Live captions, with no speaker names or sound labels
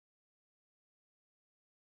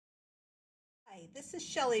Hi, this is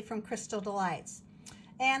Shellie from Crystal Delights,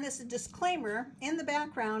 and as a disclaimer, in the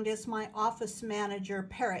background is my Office Manager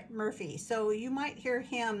Parrot, Murphy, so you might hear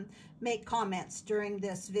him make comments during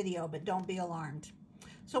this video, but don't be alarmed.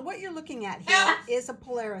 So what you're looking at here is a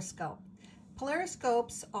Polariscope.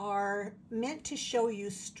 Polariscopes are meant to show you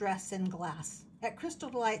stress in glass. At Crystal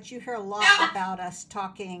Delights, you hear a lot about us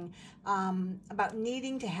talking about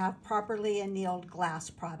needing to have properly annealed glass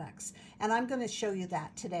products, and I'm going to show you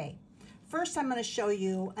that today. First, I'm going to show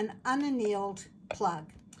you an unannealed plug.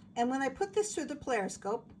 And when I put this through the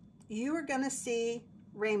Polariscope, you are going to see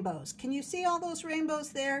rainbows. Can you see all those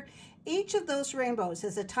rainbows there? Each of those rainbows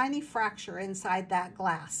is a tiny fracture inside that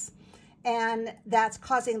glass, and that's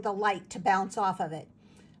causing the light to bounce off of it.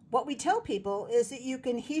 What we tell people is that you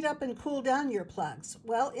can heat up and cool down your plugs.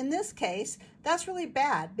 Well, in this case, that's really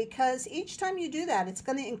bad because each time you do that, it's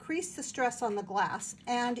going to increase the stress on the glass,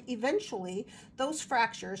 and eventually those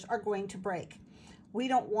fractures are going to break. We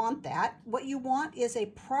don't want that. What you want is a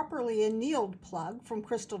properly annealed plug from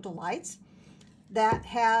Crystal Delights that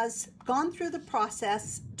has gone through the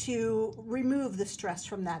process to remove the stress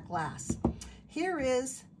from that glass. Here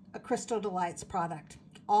is a Crystal Delights product.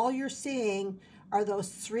 All you're seeing are those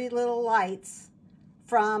three little lights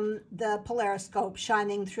from the Polariscope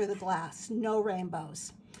shining through the glass, no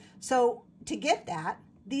rainbows. So to get that,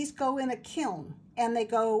 these go in a kiln, and they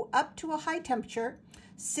go up to a high temperature,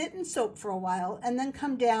 sit and soak for a while, and then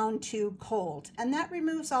come down to cold. And that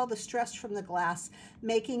removes all the stress from the glass,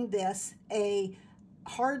 making this a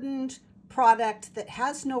hardened product that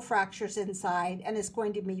has no fractures inside and is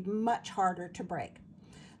going to be much harder to break.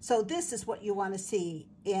 So this is what you want to see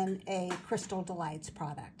in a Crystal Delights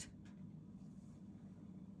product.